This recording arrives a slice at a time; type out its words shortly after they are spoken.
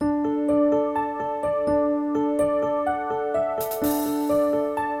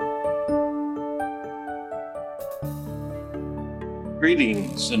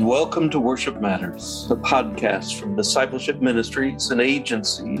Greetings and welcome to Worship Matters, a podcast from Discipleship Ministries, an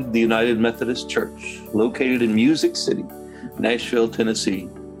agency of the United Methodist Church located in Music City, Nashville, Tennessee.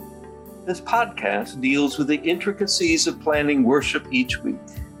 This podcast deals with the intricacies of planning worship each week.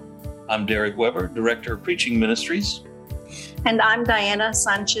 I'm Derek Weber, Director of Preaching Ministries. And I'm Diana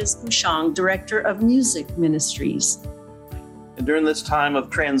Sanchez-Bouchon, Director of Music Ministries. And during this time of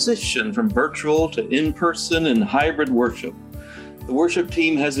transition from virtual to in-person and hybrid worship, the worship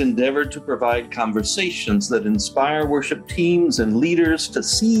team has endeavored to provide conversations that inspire worship teams and leaders to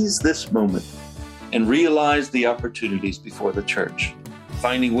seize this moment and realize the opportunities before the church,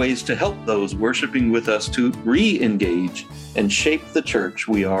 finding ways to help those worshiping with us to re-engage and shape the church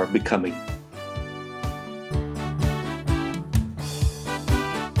we are becoming.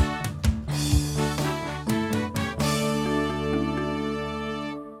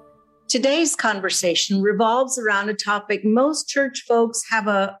 Today's conversation revolves around a topic most church folks have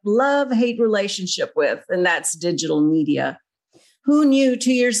a love-hate relationship with, and that's digital media. Who knew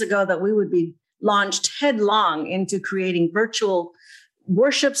 2 years ago that we would be launched headlong into creating virtual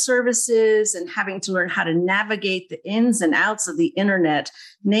worship services and having to learn how to navigate the ins and outs of the internet,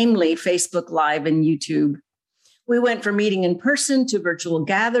 namely Facebook Live and YouTube. We went from meeting in person to virtual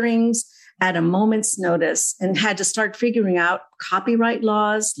gatherings at a moment's notice and had to start figuring out copyright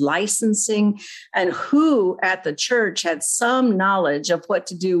laws, licensing, and who at the church had some knowledge of what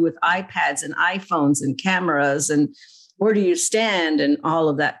to do with iPads and iPhones and cameras and where do you stand and all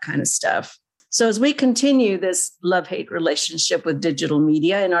of that kind of stuff. So as we continue this love-hate relationship with digital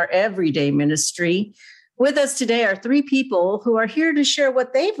media in our everyday ministry, with us today are three people who are here to share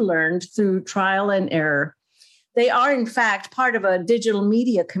what they've learned through trial and error. They are, in fact, part of a digital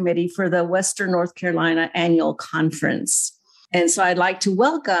media committee for the Western North Carolina Annual Conference. And so I'd like to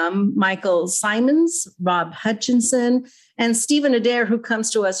welcome Michael Simons, Rob Hutchinson, and Stephen Adair, who comes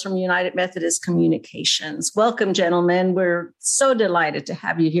to us from United Methodist Communications. Welcome, gentlemen. We're so delighted to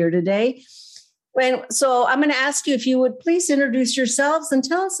have you here today. So I'm going to ask you if you would please introduce yourselves and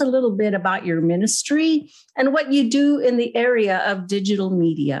tell us a little bit about your ministry and what you do in the area of digital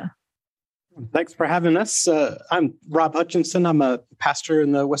media. Thanks for having us. I'm Rob Hutchinson. I'm a pastor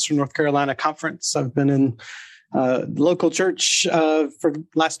in the Western North Carolina Conference. I've been in local church for the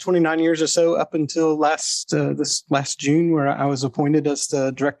last 29 years or so, up until this last June, where I was appointed as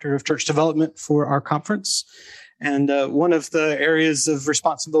the Director of Church Development for our conference. And one of the areas of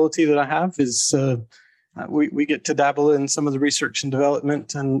responsibility that I have is we get to dabble in some of the research and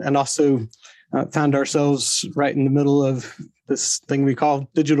development and also found ourselves right in the middle of this thing we call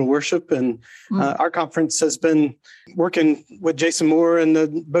digital worship. And our conference has been working with Jason Moore and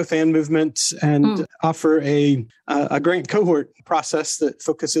the Both And movement and offer a grant cohort process that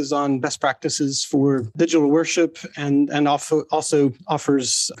focuses on best practices for digital worship and also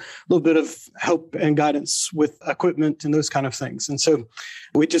offers a little bit of help and guidance with equipment and those kind of things. And so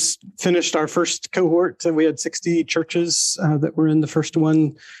we just finished our first cohort and we had 60 churches that were in the first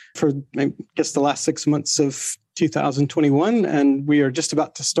one for, I guess, the last 6 months of 2021, and we are just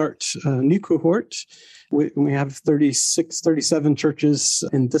about to start a new cohort. We have 37 churches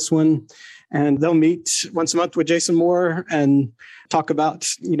in this one, and they'll meet once a month with Jason Moore and talk about,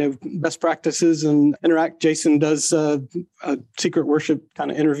 best practices and interact. Jason does a secret worship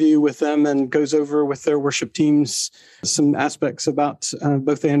kind of interview with them and goes over with their worship teams some aspects about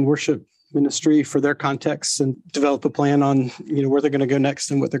Both And worship ministry for their context and develop a plan on, where they're going to go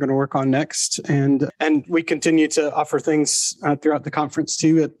next and what they're going to work on next. And we continue to offer things throughout the conference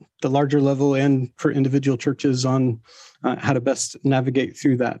too at the larger level and for individual churches on how to best navigate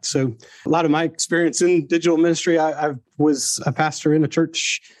through that. So a lot of my experience in digital ministry, I was a pastor in a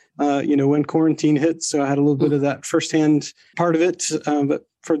church, when quarantine hit. So I had a little bit of that firsthand part of it. But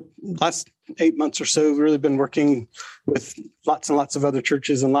for the last 8 months or so, we've really been working with lots and lots of other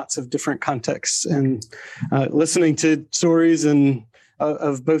churches in lots of different contexts and listening to stories and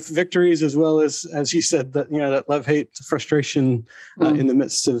of both victories as well as you said, that love-hate frustration in the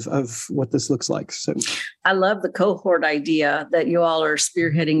midst of what this looks like. So I love the cohort idea that you all are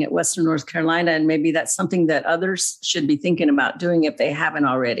spearheading at Western North Carolina, and maybe that's something that others should be thinking about doing if they haven't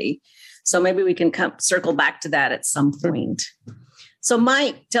already. So maybe we can circle back to that at some point. So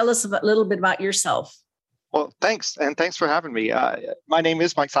Mike, tell us a little bit about yourself. Well, thanks. And thanks for having me. My name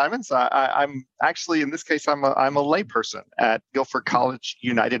is Mike Simons. I'm actually, in this case, I'm a layperson at Guilford College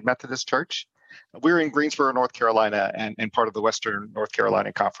United Methodist Church. We're in Greensboro, North Carolina, and part of the Western North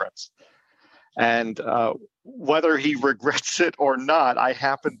Carolina Conference. And whether he regrets it or not, I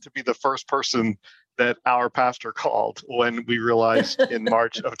happen to be the first person that our pastor called when we realized in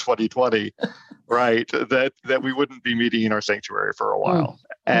March of 2020, right, that we wouldn't be meeting in our sanctuary for a while.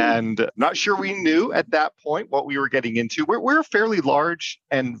 And not sure we knew at that point what we were getting into. We're a fairly large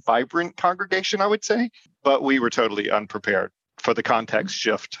and vibrant congregation, I would say, but we were totally unprepared for the context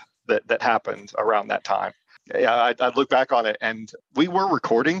shift that happened around that time. Yeah, I look back on it, and we were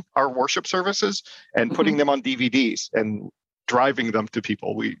recording our worship services and putting them on DVDs and driving them to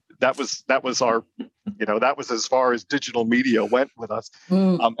people. That was our, that was as far as digital media went with us.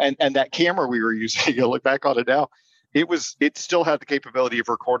 And that camera we were using, you look back on it now, it still had the capability of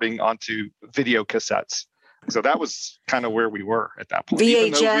recording onto video cassettes. So that was kind of where we were at that point.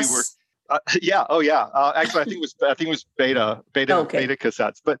 VHS. Yeah. Oh, yeah. Actually, I think it was beta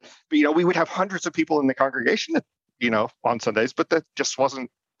cassettes. But we would have hundreds of people in the congregation, on Sundays. But that just wasn't,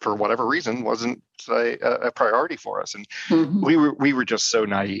 for whatever reason, wasn't a priority for us. And we were just so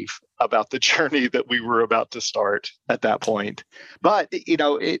naive about the journey that we were about to start at that point. But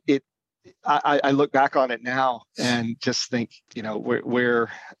I look back on it now and just think, how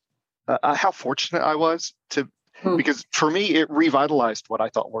fortunate I was to. Because for me, it revitalized what I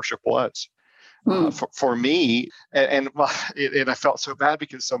thought worship was. For me, and I felt so bad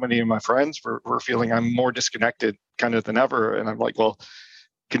because so many of my friends were feeling I'm more disconnected kind of than ever. And I'm like, well,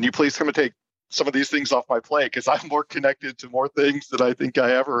 can you please come and take some of these things off my plate? Because I'm more connected to more things than I think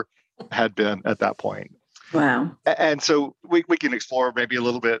I ever had been at that point. Wow. And so we can explore maybe a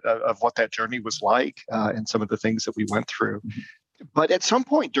little bit of what that journey was like and some of the things that we went through. But at some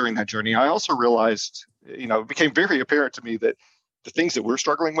point during that journey, I also realized, it became very apparent to me that the things that we're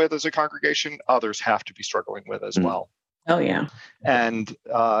struggling with as a congregation, others have to be struggling with as well. Oh, yeah. And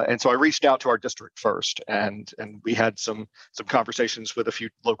so I reached out to our district first, and we had some conversations with a few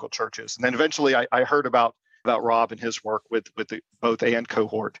local churches. And then eventually I heard about Rob and his work with the both and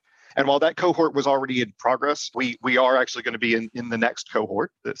cohort. And while that cohort was already in progress, we are actually going to be in the next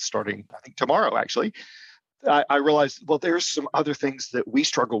cohort that's starting, I think, tomorrow, actually. I realized, well, there's some other things that we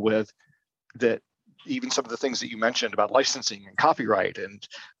struggle with, that even some of the things that you mentioned about licensing and copyright and,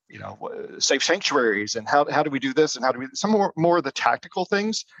 safe sanctuaries and how do we do this and how do we, some more of the tactical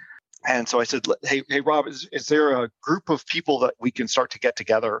things. And so I said, hey, Rob, is there a group of people that we can start to get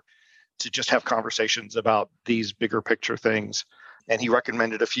together to just have conversations about these bigger picture things? And he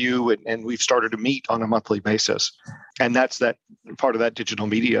recommended a few, and we've started to meet on a monthly basis. And that's that part of that digital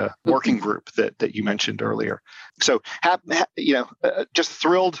media working group that you mentioned earlier. So, just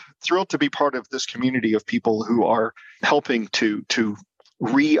thrilled to be part of this community of people who are helping to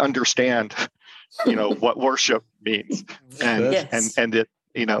re-understand, what worship means and it,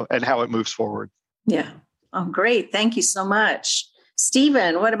 and how it moves forward. Yeah. Oh, great. Thank you so much.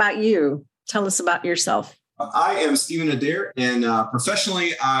 Stephen, what about you? Tell us about yourself. I am Stephen Adair, and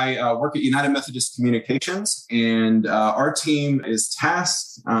professionally, I work at United Methodist Communications, and our team is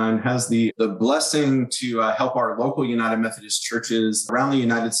tasked and has the blessing to help our local United Methodist churches around the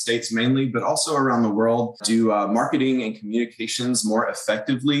United States mainly, but also around the world, do marketing and communications more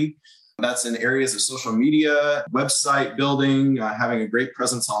effectively. That's in areas of social media, website building, having a great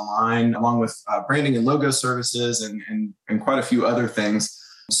presence online, along with branding and logo services and quite a few other things.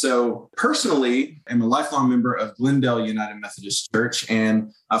 So personally, I'm a lifelong member of Glendale United Methodist Church.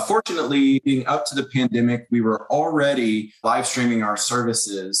 And fortunately, being up to the pandemic, we were already live streaming our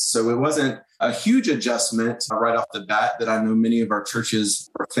services. So it wasn't a huge adjustment right off the bat that I know many of our churches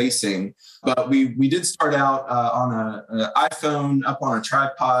are facing. But we did start out on an iPhone up on a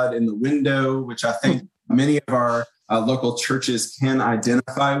tripod in the window, which I think many of our local churches can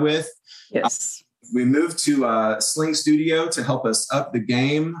identify with. Yes. We moved to Sling Studio to help us up the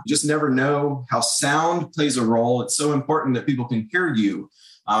game. You just never know how sound plays a role. It's so important that people can hear you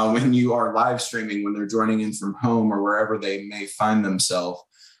when you are live streaming, when they're joining in from home or wherever they may find themselves.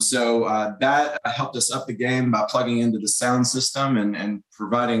 So that helped us up the game by plugging into the sound system and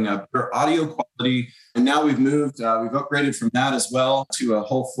providing a better audio quality. And now we've upgraded from that as well to a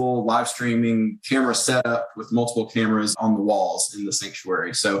whole full live streaming camera setup with multiple cameras on the walls in the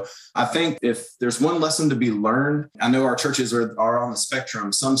sanctuary. So I think if there's one lesson to be learned, I know our churches are on the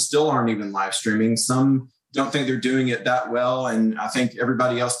spectrum. Some still aren't even live streaming. Some don't think they're doing it that well. And I think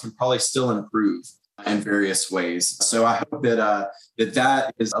everybody else can probably still improve in various ways. So I hope that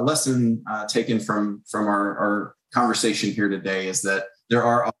that is a lesson taken from our conversation here today, is that there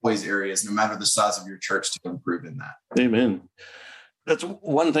are always areas, no matter the size of your church, to improve in that. Amen. That's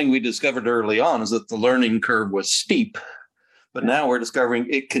one thing we discovered early on, is that the learning curve was steep, but now we're discovering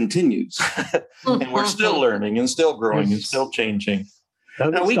it continues and we're still learning and still growing and still changing.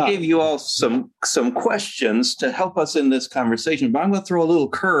 Now, we gave you all some questions to help us in this conversation, but I'm going to throw a little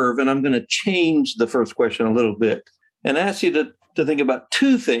curve, and I'm going to change the first question a little bit and ask you to think about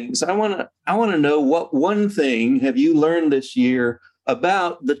two things. I want to know, what one thing have you learned this year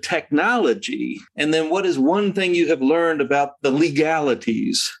about the technology, and then what is one thing you have learned about the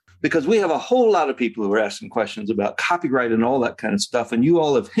legalities? Because we have a whole lot of people who are asking questions about copyright and all that kind of stuff, and you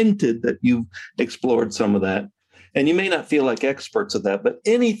all have hinted that you've explored some of that. And you may not feel like experts at that, but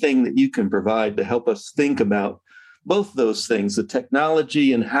anything that you can provide to help us think about both those things, the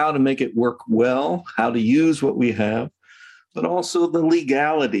technology and how to make it work well, how to use what we have, but also the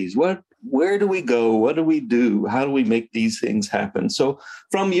legalities. Where do we go? What do we do? How do we make these things happen? So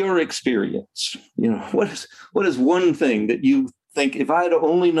from your experience, what is one thing that you think, if I had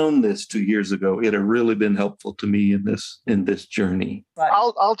only known this 2 years ago, it'd have really been helpful to me in this journey?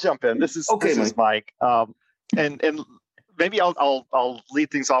 I'll jump in. This is Mike. And maybe I'll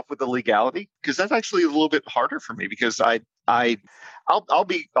lead things off with the legality, because that's actually a little bit harder for me, because I'll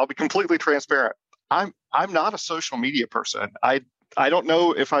be completely transparent. I'm not a social media person. I don't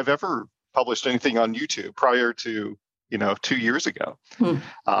know if I've ever published anything on YouTube prior to 2 years ago.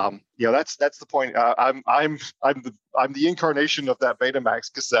 That's the point. I'm the incarnation of that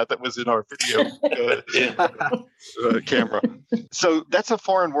Betamax cassette that was in our video camera. So that's a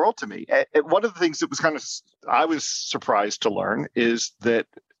foreign world to me. One of the things that I was surprised to learn is that,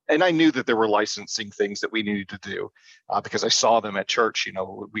 and I knew that there were licensing things that we needed to do because I saw them at church.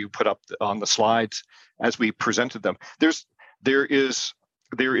 We put up on the slides as we presented them. There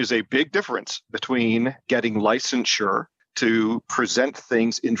is a big difference between getting licensure to present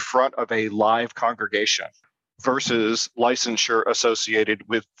things in front of a live congregation versus licensure associated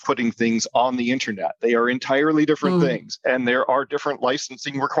with putting things on the internet. They are entirely different things, and there are different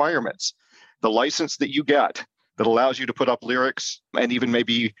licensing requirements. The license that you get that allows you to put up lyrics and even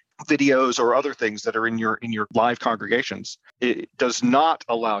maybe videos or other things that are in your live congregations, it does not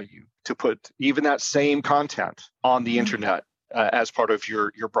allow you to put even that same content on the internet as part of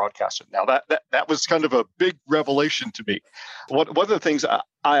your broadcasting. Now that was kind of a big revelation to me. One of the things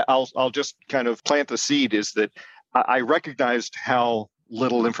I'll just kind of plant the seed is that I recognized how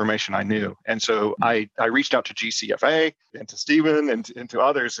little information I knew, and so I reached out to GCFA and to Stephen and to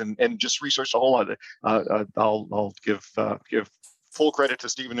others and just researched a whole lot. I'll give full credit to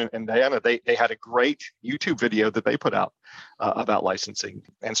Stephen and Diana. They had a great YouTube video that they put out about licensing,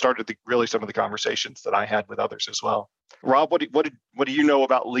 and started really some of the conversations that I had with others as well. Rob, what do you know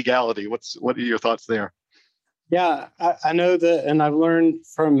about legality? What are your thoughts there? Yeah, I know that, and I've learned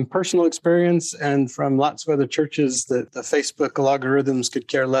from personal experience and from lots of other churches that the Facebook algorithms could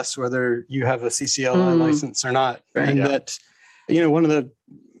care less whether you have a CCLI license or not. Right, and that, one of the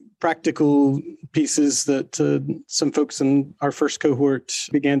practical pieces that some folks in our first cohort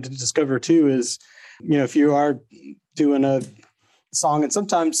began to discover too is, if you are doing a song, and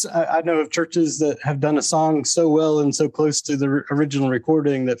sometimes I know of churches that have done a song so well and so close to the original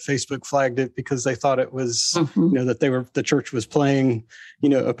recording that Facebook flagged it because they thought it was, that the church was playing,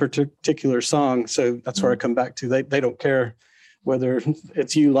 a particular song. So that's where I come back to. They don't care whether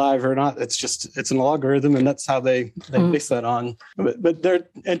it's you live or not. It's an algorithm, and that's how they base that on. But they're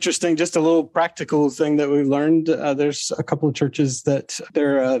interesting. Just a little practical thing that we've learned. There's a couple of churches that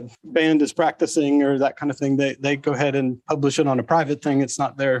their band is practicing or that kind of thing. They go ahead and publish it on a private thing. It's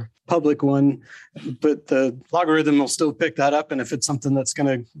not their public one, but the algorithm will still pick that up. And if it's something that's going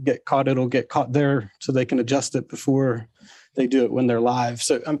to get caught, it'll get caught there, so they can adjust it before they do it when they're live.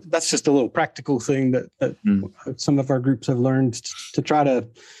 So that's just a little practical thing that some of our groups have learned to try to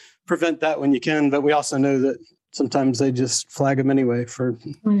prevent that when you can. But we also know that sometimes they just flag them anyway for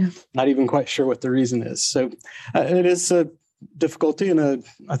not even quite sure what the reason is. So it is a difficulty and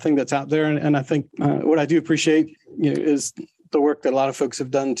a thing that's out there. And I think what I do appreciate is the work that a lot of folks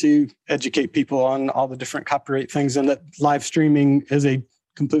have done to educate people on all the different copyright things, and that live streaming is a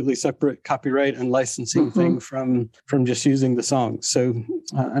completely separate copyright and licensing thing from just using the song. So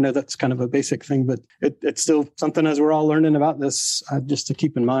I know that's kind of a basic thing, but it's still something as we're all learning about this, just to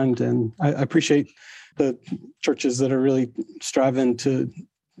keep in mind. And I appreciate the churches that are really striving to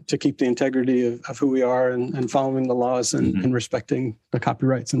keep the integrity of who we are and following the laws and respecting the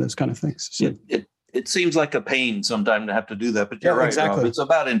copyrights and those kind of things. So, it seems like a pain sometimes to have to do that, but you're right, exactly. Rob. It's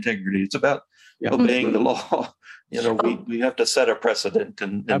about integrity. It's about obeying the law. We have to set a precedent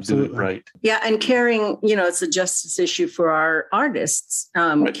and do it right. Yeah, and caring, it's a justice issue for our artists,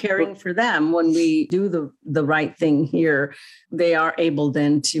 caring for them. When we do the right thing here, they are able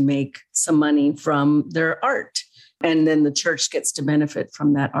then to make some money from their art. And then the church gets to benefit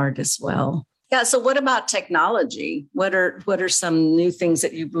from that art as well. Yeah. So what about technology? What are some new things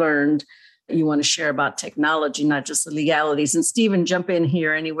that you've learned that you want to share about technology, not just the legalities? And Stephen, jump in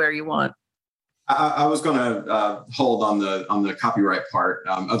here anywhere you want. I was going to hold on the copyright part.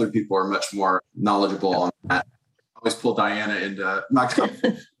 Other people are much more knowledgeable on that. I always pull Diana into my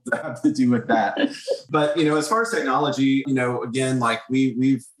comments that have to do with that. But as far as technology, again, like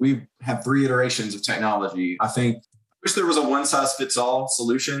we've had 3 iterations of technology. I wish there was a one-size-fits-all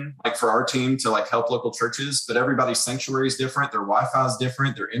solution, like for our team to like help local churches. But everybody's sanctuary is different. Their Wi-Fi is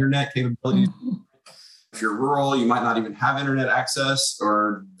different. Their internet capabilities. Mm-hmm. If you're rural, you might not even have internet access,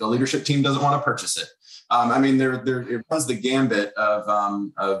 or the leadership team doesn't want to purchase it. It runs the gambit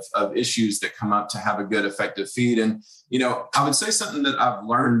of issues that come up to have a good, effective feed. And, I would say something that I've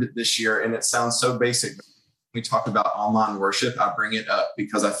learned this year, and it sounds so basic. When we talk about online worship, I bring it up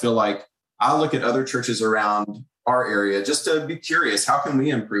because I feel like I look at other churches around our area just to be curious. How can we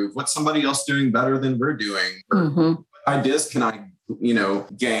improve? What's somebody else doing better than we're doing? What ideas can I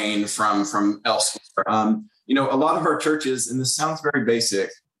gain from elsewhere? A lot of our churches, and this sounds very basic,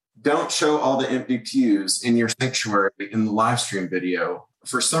 don't show all the empty pews in your sanctuary in the live stream video.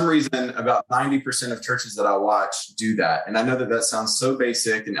 For some reason, about 90% of churches that I watch do that. And I know that sounds so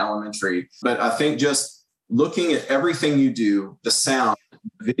basic and elementary, but I think just looking at everything you do, the sound,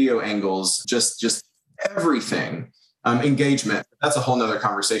 video angles, just everything, engagement, that's a whole nother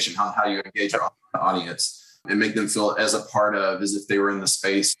conversation on how you engage your audience and make them feel as a part of, as if they were in the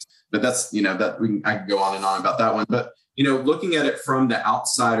space. But that's, I could go on and on about that one. But, looking at it from the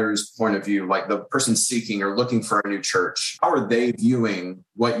outsider's point of view, like the person seeking or looking for a new church, how are they viewing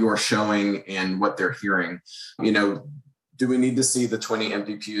what you're showing and what they're hearing? Do we need to see the 20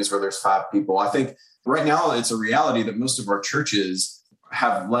 empty pews where there's 5 people? I think right now it's a reality that most of our churches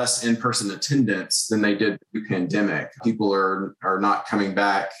have less in-person attendance than they did pre-pandemic. People are not coming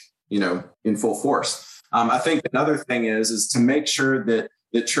back, in full force. I think another thing is to make sure that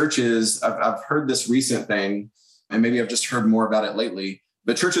churches, I've heard this recent thing, and maybe I've just heard more about it lately,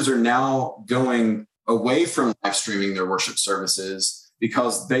 but churches are now going away from live streaming their worship services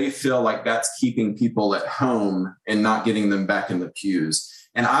because they feel like that's keeping people at home and not getting them back in the pews.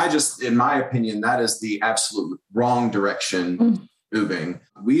 And in my opinion, that is the absolute wrong direction moving.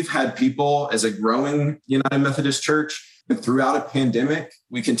 We've had people as a growing United Methodist Church, and throughout a pandemic,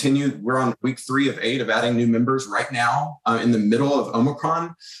 we're on week 3 of 8 of adding new members right now in the middle of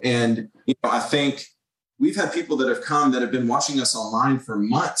Omicron. And, I think we've had people that have come that have been watching us online for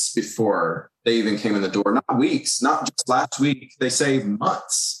months before they even came in the door, not weeks, not just last week. They say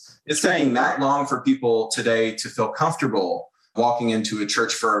months. It's taking that long for people today to feel comfortable walking into a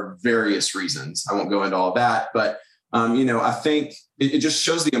church for various reasons. I won't go into all that, but I think it just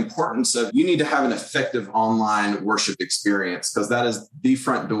shows the importance of you need to have an effective online worship experience, because that is the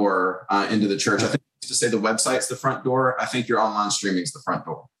front door into the church. I think to say the website's the front door, I think your online streaming is the front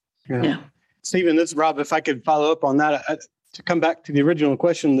door. Yeah. Stephen, this is Rob. If I could follow up on that, to come back to the original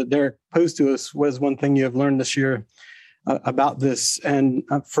question that Derek posed to us, was one thing you have learned this year about this. And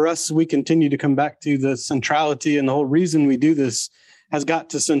for us, we continue to come back to the centrality, and the whole reason we do this has got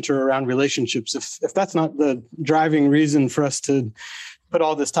to center around relationships. If that's not the driving reason for us to put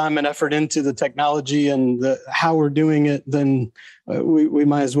all this time and effort into the technology and how we're doing it, then we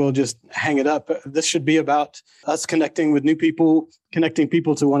might as well just hang it up. This should be about us connecting with new people, connecting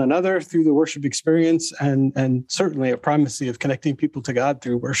people to one another through the worship experience, and certainly a primacy of connecting people to God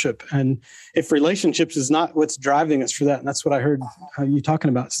through worship. And if relationships is not what's driving us for that, and that's what I heard you talking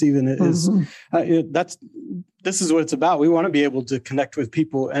about, Stephen, this is what it's about. We want to be able to connect with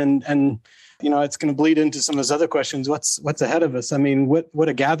people, and it's going to bleed into some of those other questions. What's ahead of us? I mean, what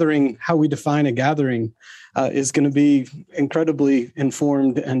a gathering, how we define a gathering is going to be incredibly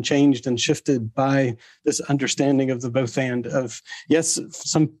informed and changed and shifted by this understanding of the both and of, yes,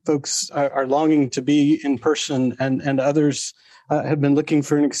 some folks are longing to be in person, and others have been looking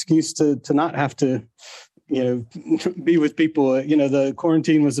for an excuse to not have to be with people. The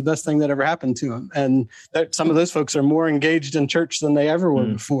quarantine was the best thing that ever happened to them. And some of those folks are more engaged in church than they ever were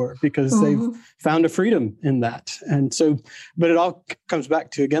before, because they've found a freedom in that. And so, but it all comes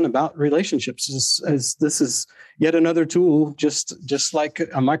back to, again, about relationships, as this is yet another tool, just like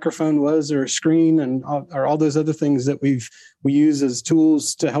a microphone was, or a screen, and or all those other things that we use as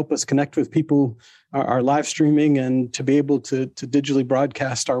tools to help us connect with people. Our live streaming and to be able to digitally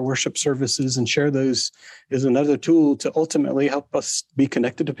broadcast our worship services and share those is another tool to ultimately help us be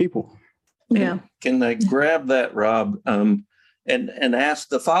connected to people. Yeah. Can I grab that, Rob, and ask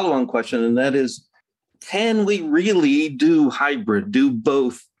the follow-on question, and that is, can we really do hybrid, do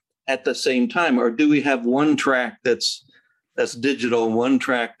both at the same time, or do we have one track that's that's digital, and one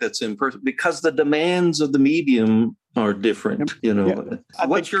track that's in person, because the demands of the medium are different.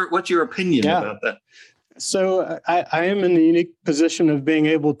 What's your opinion about that? So I am in the unique position of being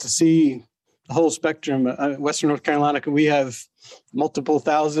able to see the whole spectrum. Western North Carolina, we have multiple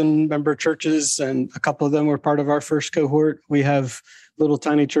thousand member churches, and a couple of them were part of our first cohort. We have little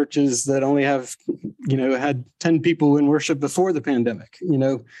tiny churches that only have, had 10 people in worship before the pandemic,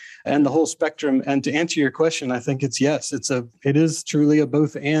 and the whole spectrum. And to answer your question, I think it's yes, it is truly a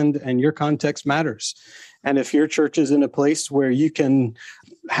both and your context matters. And if your church is in a place where you can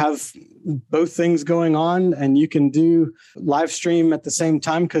have both things going on and you can do live stream at the same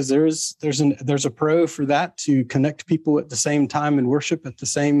time, because there's a pro for that, to connect people at the same time and worship at the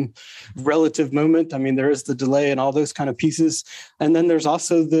same relative moment. I mean, there is the delay and all those kind of pieces. And then there's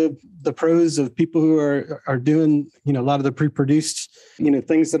also the pros of people who are doing, a lot of the pre-produced,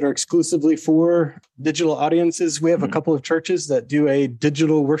 things that are exclusively for digital audiences. We have a couple of churches that do a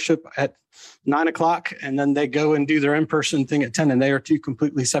digital worship at 9:00, and then they go and do their in-person thing at 10, and they are two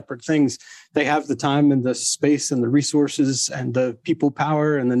completely separate things. They have the time and the space and the resources and the people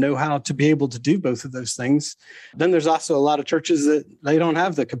power and the know-how to be able to do both of those things. Then there's also a lot of churches that they don't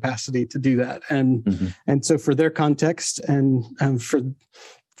have the capacity to do that. And so for their context and for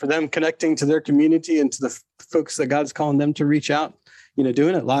them connecting to their community and to the folks that God's calling them to reach out,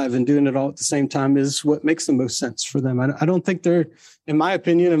 doing it live and doing it all at the same time is what makes the most sense for them. I don't think in my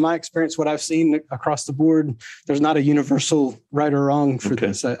opinion, in my experience, what I've seen across the board, there's not a universal right or wrong for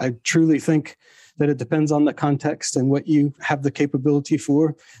this. I truly think that it depends on the context and what you have the capability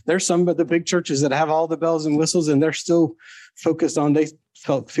for. There's some of the big churches that have all the bells and whistles, and they're still focused on, they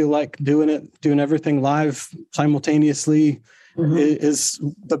feel like doing everything live simultaneously is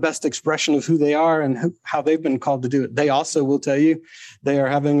the best expression of who they are and how they've been called to do it. They also will tell you they are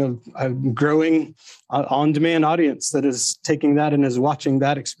having a growing on-demand audience that is taking that and is watching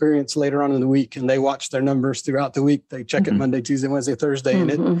that experience later on in the week. And they watch their numbers throughout the week. They check it Monday, Tuesday, Wednesday, Thursday,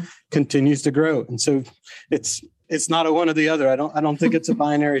 and it continues to grow. And so it's not a one or the other. I don't think it's a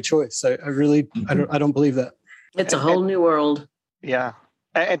binary choice. I don't believe that. It's a whole new world. Yeah.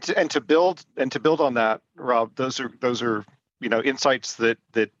 And to build on that, Rob, those are insights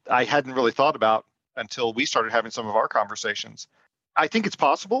that I hadn't really thought about until we started having some of our conversations. I think it's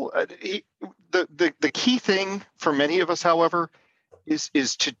possible. The key thing for many of us, however, is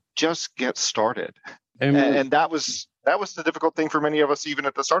to just get started. And that was the difficult thing for many of us, even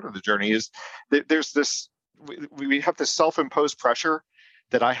at the start of the journey, is that there's this, we have this self-imposed pressure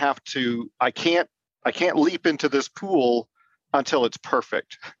that I can't leap into this pool until it's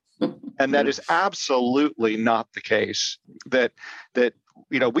perfect. And that is absolutely not the case.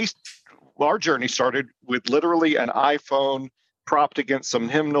 Our journey started with literally an iPhone propped against some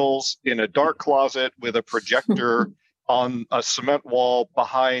hymnals in a dark closet with a projector on a cement wall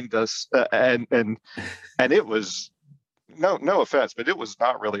behind us, and it was no offense, but it was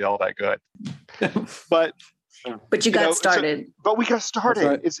not really all that good. But you got started. But we got started.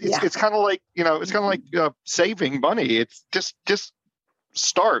 Right. It's kind of like saving money. It's just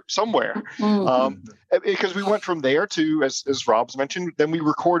start somewhere, because we went from there to, as Rob's mentioned, then we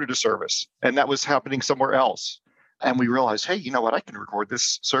recorded a service, and that was happening somewhere else. And we realized, hey, you know what? I can record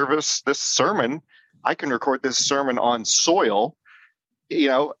this sermon. I can record this sermon on soil,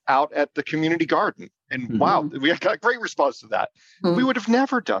 out at the community garden. And wow, we got a great response to that. We would have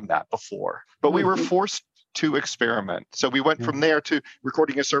never done that before, but we were forced to experiment. So we went from there to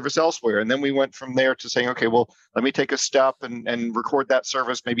recording a service elsewhere. And then we went from there to saying, okay, well, let me take a step and record that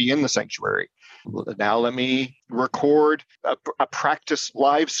service maybe in the sanctuary. Now let me record a practice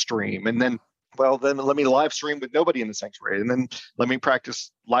live stream. And then let me live stream with nobody in the sanctuary. And then let me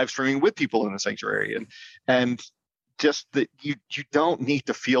practice live streaming with people in the sanctuary. And just that you don't need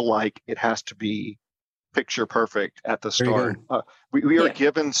to feel like it has to be picture perfect at the start. We are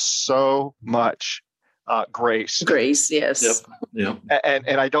given so much grace. Grace, yes. Yep.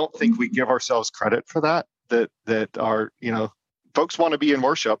 And I don't think we give ourselves credit for that our, folks want to be in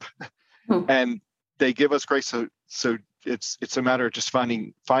worship and they give us grace. So it's a matter of just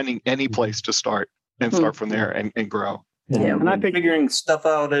finding any place to start and start from there and grow. Yeah. And I think figuring stuff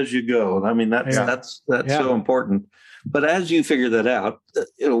out as you go. I mean, that's so important. But as you figure that out,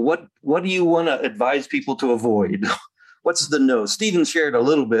 what do you want to advise people to avoid? What's the no? Stephen shared a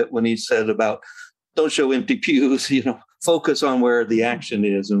little bit when he said about don't show empty pews, focus on where the action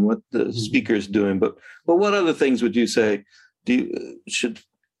is and what the speaker's doing. But what other things would you say should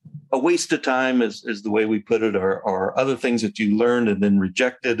a waste of time is the way we put it, or other things that you learned and then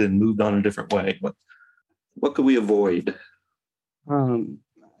rejected and moved on a different way? What could we avoid?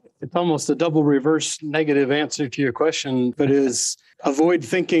 it's almost a double reverse negative answer to your question, but is avoid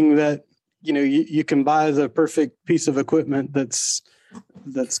thinking that, you can buy the perfect piece of equipment that's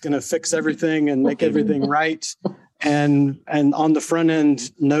going to fix everything and make everything right. And on the front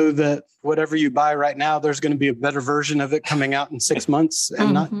end, know that whatever you buy right now, there's going to be a better version of it coming out in 6 months,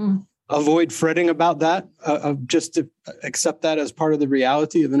 and not avoid fretting about that, just to accept that as part of the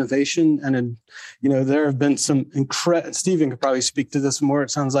reality of innovation. And, there have been some Stephen could probably speak to this more.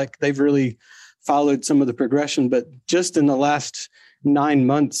 It sounds like they've really followed some of the progression, but just in the last 9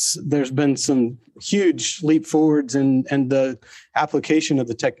 months, there's been some huge leap forwards and the application of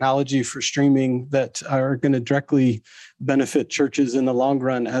the technology for streaming that are going to directly benefit churches in the long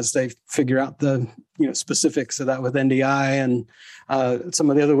run as they figure out the specifics of that with NDI and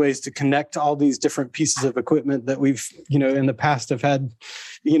some of the other ways to connect all these different pieces of equipment that we've in the past have had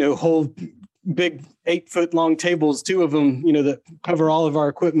whole big 8-foot long tables, 2 of them that cover all of our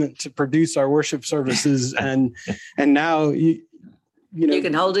equipment to produce our worship services, and now you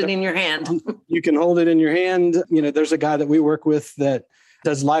can hold it in your hand. You can hold it in your hand. There's a guy that we work with that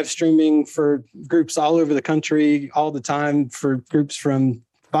does live streaming for groups all over the country all the time, for groups from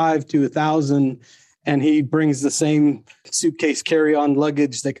 5 to 1,000. And he brings the same suitcase carry-on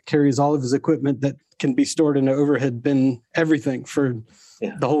luggage that carries all of his equipment that can be stored in an overhead bin, everything for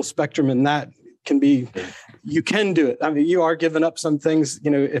the whole spectrum. And that can be, you can do it. I mean, you are giving up some things,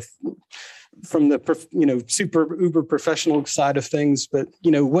 if from the, super uber professional side of things, but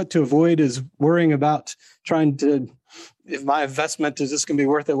what to avoid is worrying about trying to, if my investment, is this going to be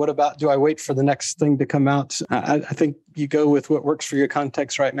worth it? What about, do I wait for the next thing to come out? I think you go with what works for your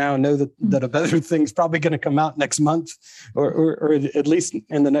context right now and know that a better thing's probably going to come out next month or at least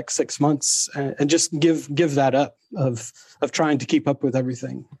in the next 6 months, and just give that up of trying to keep up with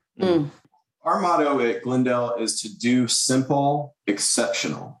everything. Our motto at Glendale is to do simple,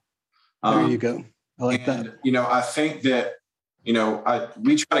 exceptional. There you go. I like that. I think that,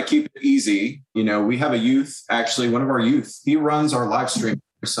 we try to keep it easy. We have a youth, actually, one of our youth, he runs our live stream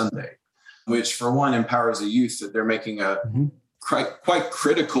every Sunday, which for one empowers the youth that they're making a quite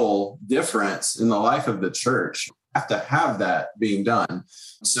critical difference in the life of the church. Have to have that being done.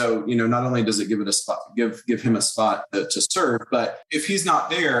 So, not only does it give it a spot, give him a spot to serve, but if he's not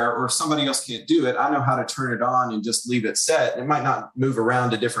there or if somebody else can't do it, I know how to turn it on and just leave it set. It might not move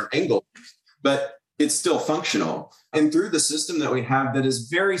around to different angles, but it's still functional. And through the system that we have that is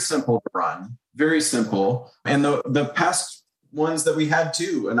very simple to run, very simple. And the past ones that we had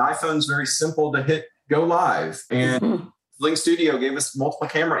too, an iPhone's very simple to hit go live, and Link Studio gave us multiple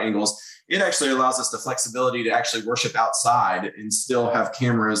camera angles. It actually allows us the flexibility to actually worship outside and still have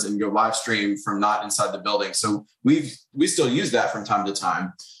cameras and go live stream from not inside the building. So we still use that from time to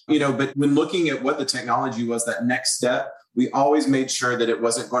time, but when looking at what the technology was, that next step, we always made sure that it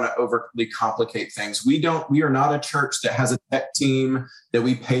wasn't going to overly complicate things. We are not a church that has a tech team that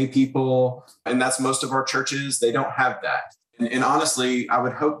we pay people. And that's most of our churches. They don't have that. And honestly, I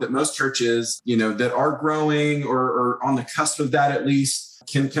would hope that most churches, that are growing or on the cusp of that at least,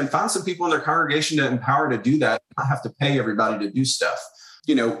 can find some people in their congregation to empower to do that, not have to pay everybody to do stuff.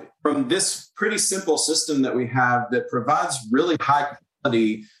 From this pretty simple system that we have that provides really high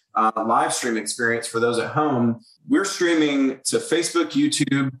quality live stream experience for those at home, we're streaming to Facebook,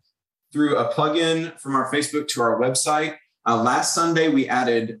 YouTube through a plugin from our Facebook to our website. Last Sunday,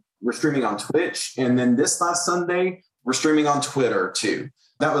 we're streaming on Twitch. And then this last Sunday, we're streaming on Twitter too.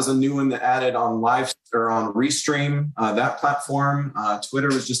 That was a new one that added on live or on Restream, that platform. Twitter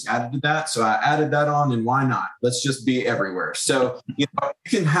was just added to that. So I added that on, and why not? Let's just be everywhere. So you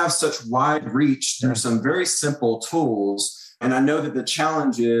can have such wide reach through some very simple tools. And I know that the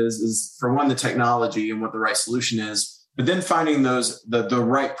challenge is for one, the technology and what the right solution is, but then finding the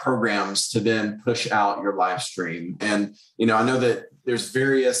right programs to then push out your live stream. And, I know that there's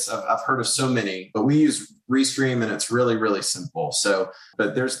various, I've heard of so many, but we use Restream and it's really, really simple. So,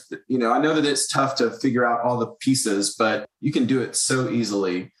 but there's, I know that it's tough to figure out all the pieces, but you can do it so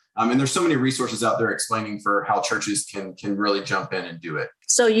easily. And there's so many resources out there explaining for how churches can really jump in and do it.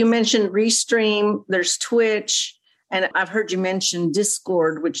 So you mentioned Restream, there's Twitch, and I've heard you mention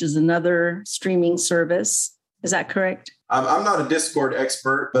Discord, which is another streaming service. Is that correct? I'm not a Discord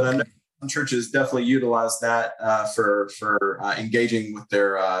expert, but I know some churches definitely utilize that for engaging with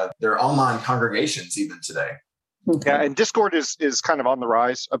their online congregations even today. Yeah, and Discord is kind of on the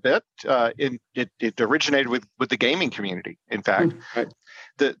rise a bit. It originated with the gaming community. In fact, right.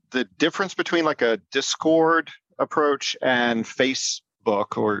 The difference between like a Discord approach and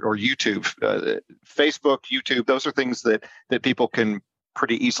Facebook or YouTube, Facebook, YouTube, those are things that people can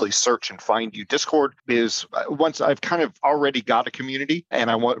pretty easily search and find you. Discord is once I've kind of already got a community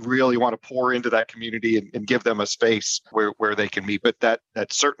and I really want to pour into that community and give them a space where they can meet. But that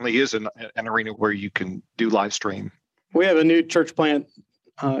certainly is an arena where you can do live stream. We have a new church plant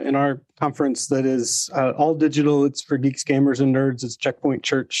in our conference that is all digital. It's for geeks, gamers, and nerds. It's Checkpoint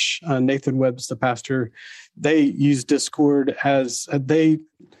Church. Nathan Webb's the pastor. They use Discord as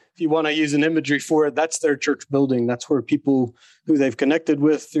if you want to use an imagery for it, that's their church building. That's where people who they've connected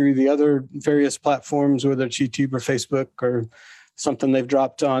with through the other various platforms, whether it's YouTube or Facebook or something they've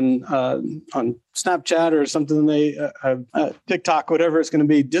dropped on Snapchat or something TikTok, whatever it's going to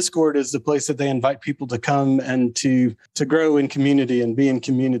be. Discord is the place that they invite people to come and to grow in community and be in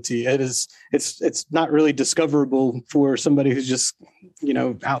community. It's not really discoverable for somebody who's just,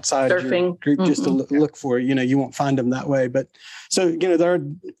 outside surfing your group just to look for, you won't find them that way. But so, there are,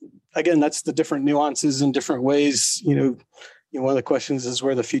 again, that's the different nuances and different ways, one of the questions is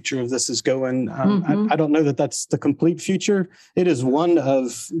where the future of this is going. I don't know that that's the complete future. It is one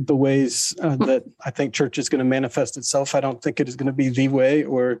of the ways that I think church is going to manifest itself. I don't think it is going to be the way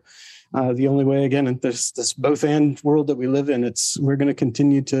or the only way. Again, in this both and world that we live in, we're going to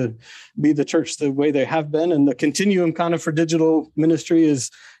continue to be the church the way they have been. And the continuum kind of for digital ministry is,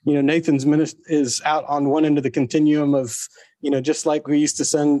 Nathan's ministry is out on one end of the continuum of, just like we used to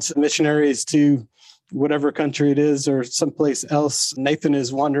send missionaries to whatever country it is or someplace else, Nathan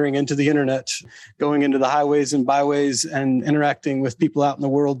is wandering into the internet, going into the highways and byways and interacting with people out in the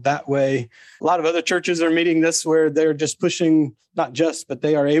world that way. A lot of other churches are meeting this where they're just pushing, but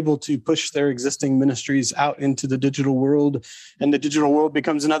they are able to push their existing ministries out into the digital world. And the digital world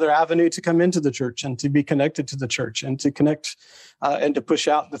becomes another avenue to come into the church and to be connected to the church and to connect and to push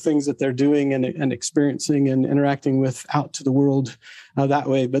out the things that they're doing and experiencing and interacting with out to the world that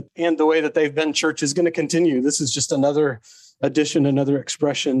way. And the way that they've been church is going to continue. This is just another addition, another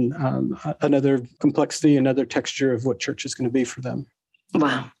expression, another complexity, another texture of what church is going to be for them.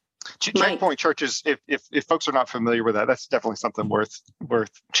 Wow. Checkpoint churches, if folks are not familiar with that, that's definitely something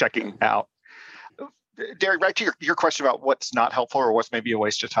worth checking out. Derek, right to your question about what's not helpful or what's maybe a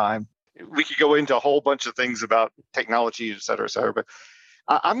waste of time. We could go into a whole bunch of things about technology, et cetera, but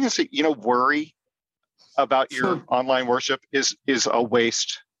I'm going to say, worry about your online worship is a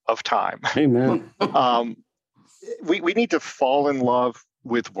waste of time. Amen. We need to fall in love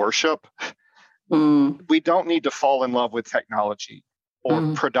with worship. We don't need to fall in love with technology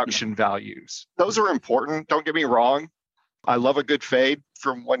or production values. Those are important. Don't get me wrong. I love a good fade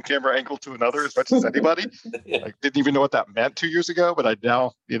from one camera angle to another as much as anybody. I didn't even know what that meant 2 years ago, but I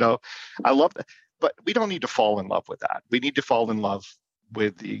now, I love that. But we don't need to fall in love with that. We need to fall in love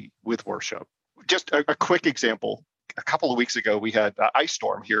with worship. Just a quick example. A couple of weeks ago, we had an ice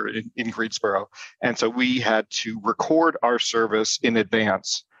storm here in Greensboro. And so we had to record our service in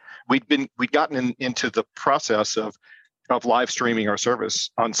advance. We'd gotten into the process of live streaming our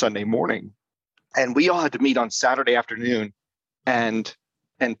service on Sunday morning. And we all had to meet on Saturday afternoon and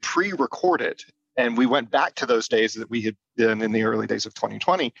pre-record it. And we went back to those days that we had been in the early days of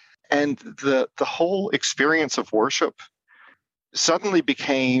 2020. And the whole experience of worship suddenly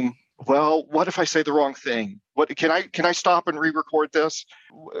became, well, what if I say the wrong thing? What can I stop and re-record this?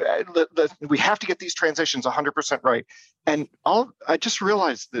 We have to get these transitions 100% right. And I just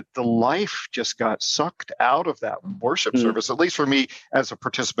realized that the life just got sucked out of that worship service, at least for me as a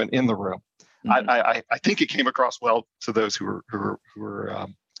participant in the room. I think it came across well to those who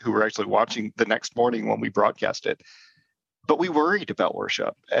were actually watching the next morning when we broadcast it. But we worried about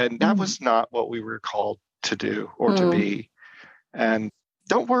worship, and that was not what we were called to do or to be. And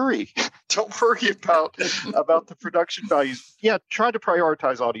don't worry about the production values. Yeah, try to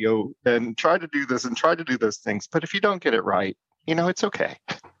prioritize audio and try to do this and try to do those things. But if you don't get it right, it's okay.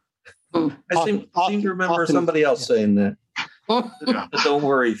 I seem to remember somebody else saying that. The don't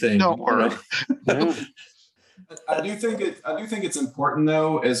worry thing. Don't worry. I do think it's important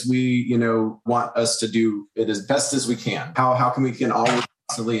though, as we want us to do it as best as we can. How can we always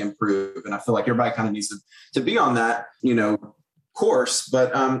constantly improve? And I feel like everybody kind of needs to be on that course.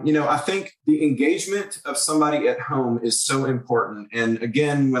 But I think the engagement of somebody at home is so important. And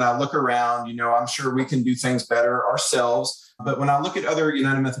again, when I look around, I'm sure we can do things better ourselves. But when I look at other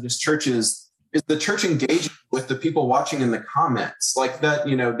United Methodist churches, is the church engaging with the people watching in the comments like that?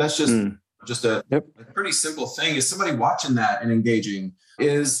 That's just a pretty simple thing. Is somebody watching that and engaging?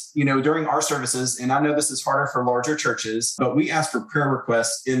 Is, during our services, and I know this is harder for larger churches, but we ask for prayer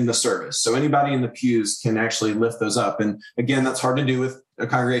requests in the service. So anybody in the pews can actually lift those up. And again, that's hard to do with a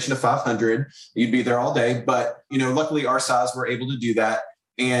congregation of 500. You'd be there all day. But, luckily our size, we're able to do that.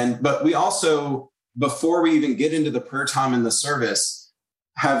 But we also, before we even get into the prayer time in the service,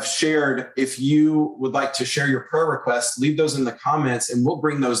 have shared, if you would like to share your prayer requests, leave those in the comments and we'll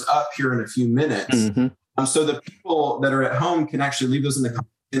bring those up here in a few minutes. So the people that are at home can actually leave those in the comments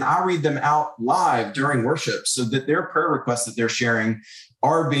and I read them out live during worship so that their prayer requests that they're sharing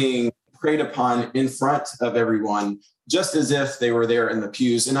are being prayed upon in front of everyone, just as if they were there in the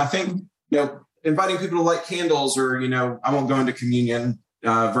pews. And I think, inviting people to light candles or, I won't go into communion,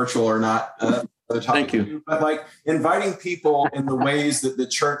 virtual or not. Thank you. But like inviting people in the ways that the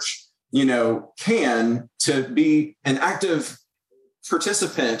church, can to be an active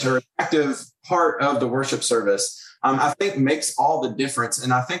participant or an active part of the worship service, I think makes all the difference.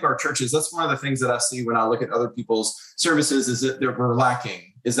 And I think our churches, that's one of the things that I see when I look at other people's services is that we're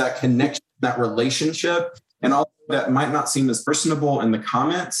lacking, is that connection, that relationship. And all that might not seem as personable in the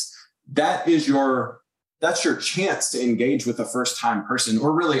comments, that's your chance to engage with a first-time person,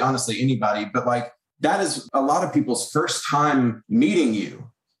 or really honestly anybody. But like that is a lot of people's first time meeting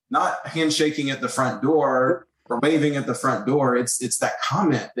you, not handshaking at the front door or waving at the front door. It's that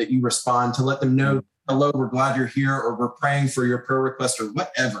comment that you respond to let them know, hello, we're glad you're here, or we're praying for your prayer request, or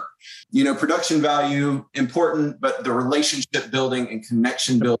whatever. Production value, important, but the relationship building and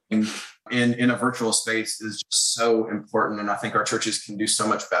connection building in a virtual space is just so important. And I think our churches can do so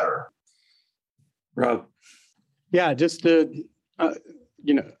much better. Rob. Yeah, just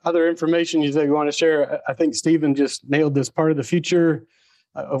other information you want to share. I think Stephen just nailed this part of the future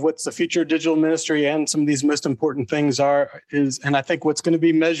of what's the future of digital ministry, and some of these most important things and I think what's going to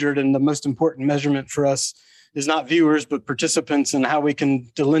be measured, and the most important measurement for us is not viewers, but participants, and how we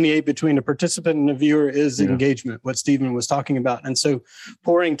can delineate between a participant and a viewer is engagement, what Stephen was talking about. And so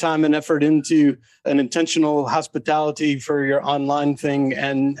pouring time and effort into an intentional hospitality for your online thing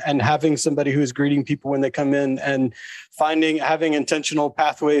and having somebody who is greeting people when they come in, and having intentional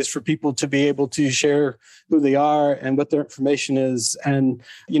pathways for people to be able to share who they are and what their information is. And,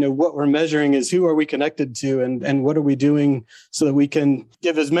 what we're measuring is who are we connected to, and what are we doing so that we can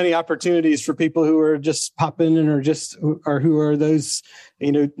give as many opportunities for people who are just popping in or who are those,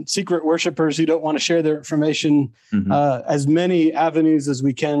 secret worshipers who don't want to share their information, as many avenues as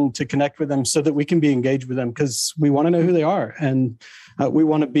we can to connect with them so that we can be engaged with them, because we want to know who they are. And we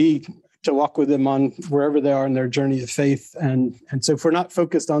want to walk with them on wherever they are in their journey of faith. And so if we're not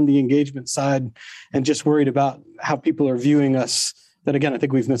focused on the engagement side and just worried about how people are viewing us, then again, I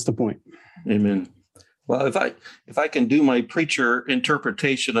think we've missed the point. Amen. Well, if I can do my preacher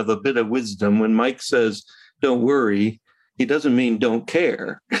interpretation of a bit of wisdom, when Mike says, don't worry, he doesn't mean don't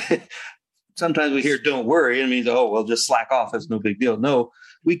care. Sometimes we hear don't worry, and it means, just slack off. It's no big deal. No,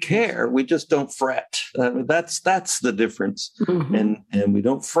 we care. We just don't fret. That's the difference. And we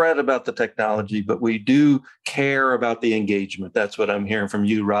don't fret about the technology, but we do care about the engagement. That's what I'm hearing from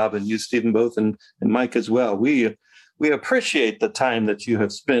you, Rob, and you, Stephen, both, and Mike as well. We appreciate the time that you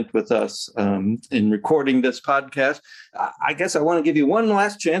have spent with us in recording this podcast. I guess I want to give you one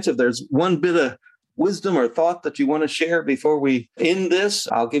last chance. If there's one bit of wisdom or thought that you want to share before we end this,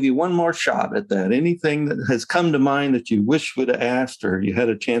 I'll give you one more shot at that. Anything that has come to mind that you wish would have asked or you had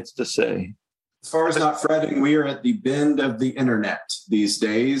a chance to say? As far as not fretting, we are at the bend of the internet these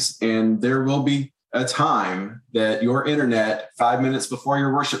days, and there will be a time that your internet 5 minutes before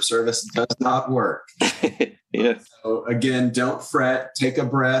your worship service does not work. Yeah. So again, don't fret, take a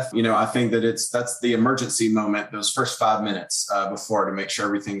breath. I think that that's the emergency moment, those first 5 minutes before, to make sure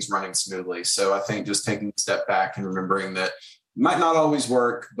everything's running smoothly. So I think just taking a step back and remembering that it might not always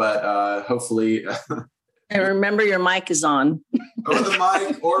work, but hopefully. And remember your mic is on. Or the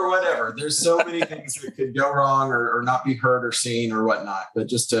mic or whatever. There's so many things that could go wrong or not be heard or seen or whatnot, but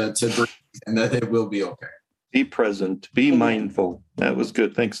just to breathe, and that it will be okay. Be present, be mindful. That was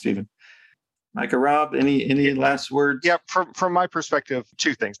good. Thanks, Stephen. Micah, Rob, any last words? Yeah, from my perspective,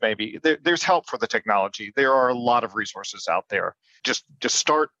 two things maybe. There's help for the technology. There are a lot of resources out there. Just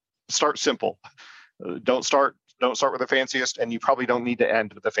start simple. Don't start with the fanciest, and you probably don't need to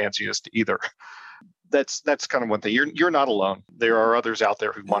end with the fanciest either. That's kind of one thing. You're not alone. There are others out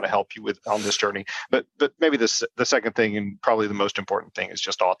there who want to help you on this journey. But maybe the second thing, and probably the most important thing, is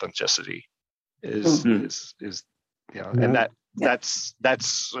just authenticity. And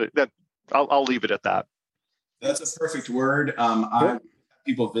that's I'll leave it at that. That's a perfect word. I have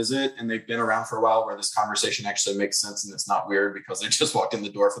people visit and they've been around for a while where this conversation actually makes sense and it's not weird because they just walked in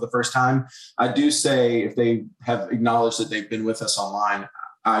the door for the first time. I do say, if they have acknowledged that they've been with us online,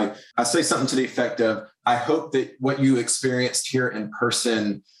 I say something to the effect of, I hope that what you experienced here in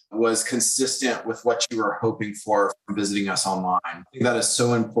person was consistent with what you were hoping for from visiting us online. I think that is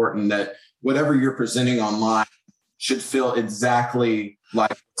so important, that whatever you're presenting online should feel exactly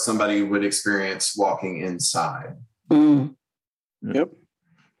like somebody would experience walking inside. Yep.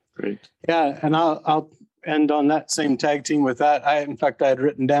 Great. Yeah, and I'll end on that same tag team with that. I had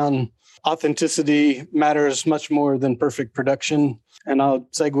written down authenticity matters much more than perfect production. And I'll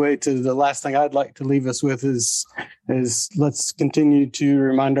segue to the last thing I'd like to leave us with is let's continue to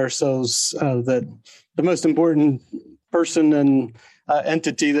remind ourselves that the most important person and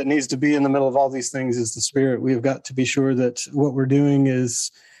entity that needs to be in the middle of all these things is the Spirit. We've got to be sure that what we're doing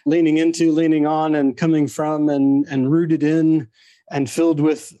is leaning into, leaning on, and coming from and rooted in and filled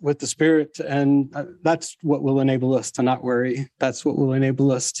with the Spirit. And that's what will enable us to not worry. That's what will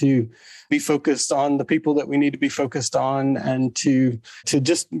enable us to be focused on the people that we need to be focused on, and to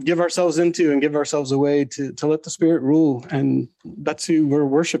just give ourselves into and give ourselves away to let the Spirit rule. And that's who we're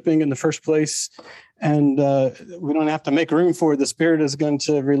worshiping in the first place. And we don't have to make room for it. The Spirit is going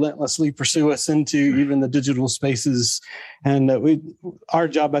to relentlessly pursue us into even the digital spaces. And our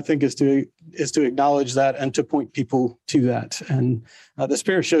job, I think, is to acknowledge that and to point people to that. And the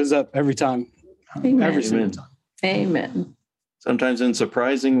Spirit shows up every time, every single time. Amen. Sometimes in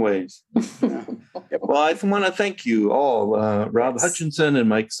surprising ways. Well, I want to thank you all, Rob Hutchinson and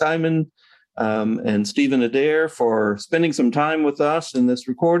Mike Simon, and Stephen Adair, for spending some time with us in this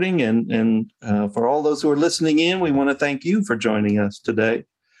recording. And for all those who are listening in, we want to thank you for joining us today.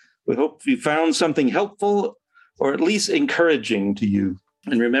 We hope you found something helpful or at least encouraging to you.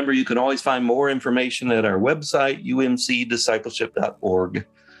 And remember, you can always find more information at our website, umcdiscipleship.org.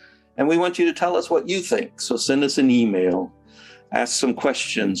 And we want you to tell us what you think. So send us an email, ask some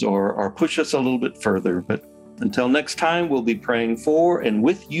questions, or push us a little bit further. But until next time, we'll be praying for and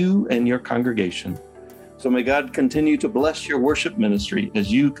with you and your congregation. So may God continue to bless your worship ministry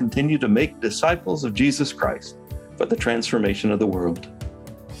as you continue to make disciples of Jesus Christ for the transformation of the world.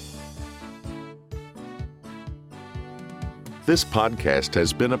 This podcast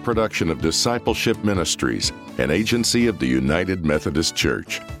has been a production of Discipleship Ministries, an agency of the United Methodist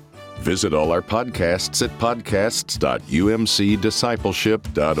Church. Visit all our podcasts at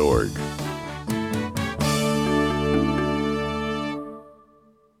podcasts.umcdiscipleship.org.